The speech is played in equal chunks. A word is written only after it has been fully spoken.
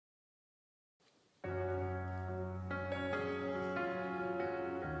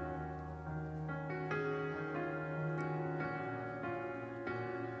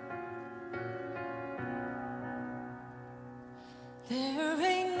There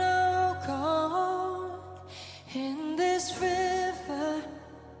ain't no gold in this river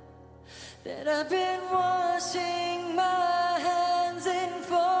that I've been washing my hands in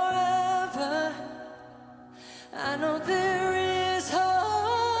forever. I know there is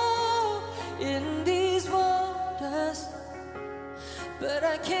hope in these waters, but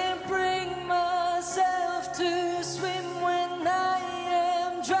I can't bring myself to swim when I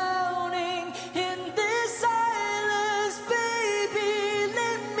am drowning in this silence. Baby,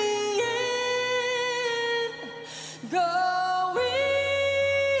 let me in. Go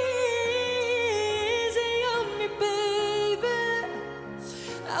easy on me, baby.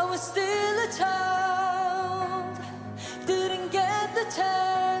 I was still a child, didn't get the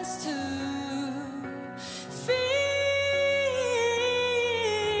chance to feel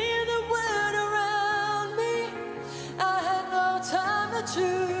the world around me. I had no time to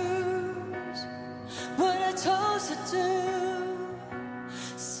choose what I chose to do.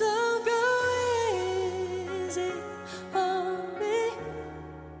 So go easy on me.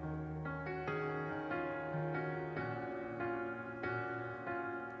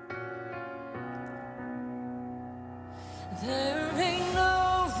 There ain't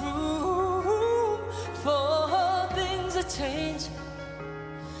no room for things to change,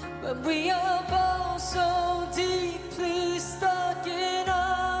 but we are both so deeply stuck in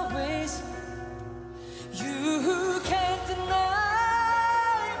our ways. You can't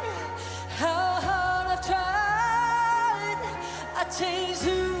deny how hard I've tried. I changed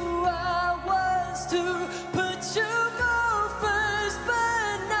who I was to put you both first,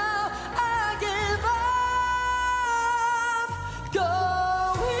 but now I give up. Go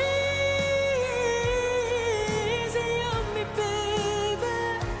easy on me, baby.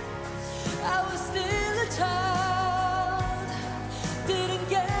 I was still a child, didn't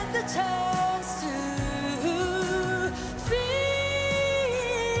get the chance to feel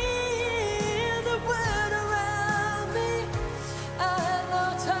the world around me. I had no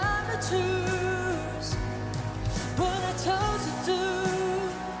time to choose what I chose to do.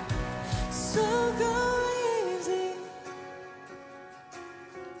 So go easy.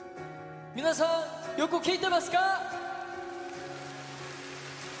 皆さんよく聞いてますか？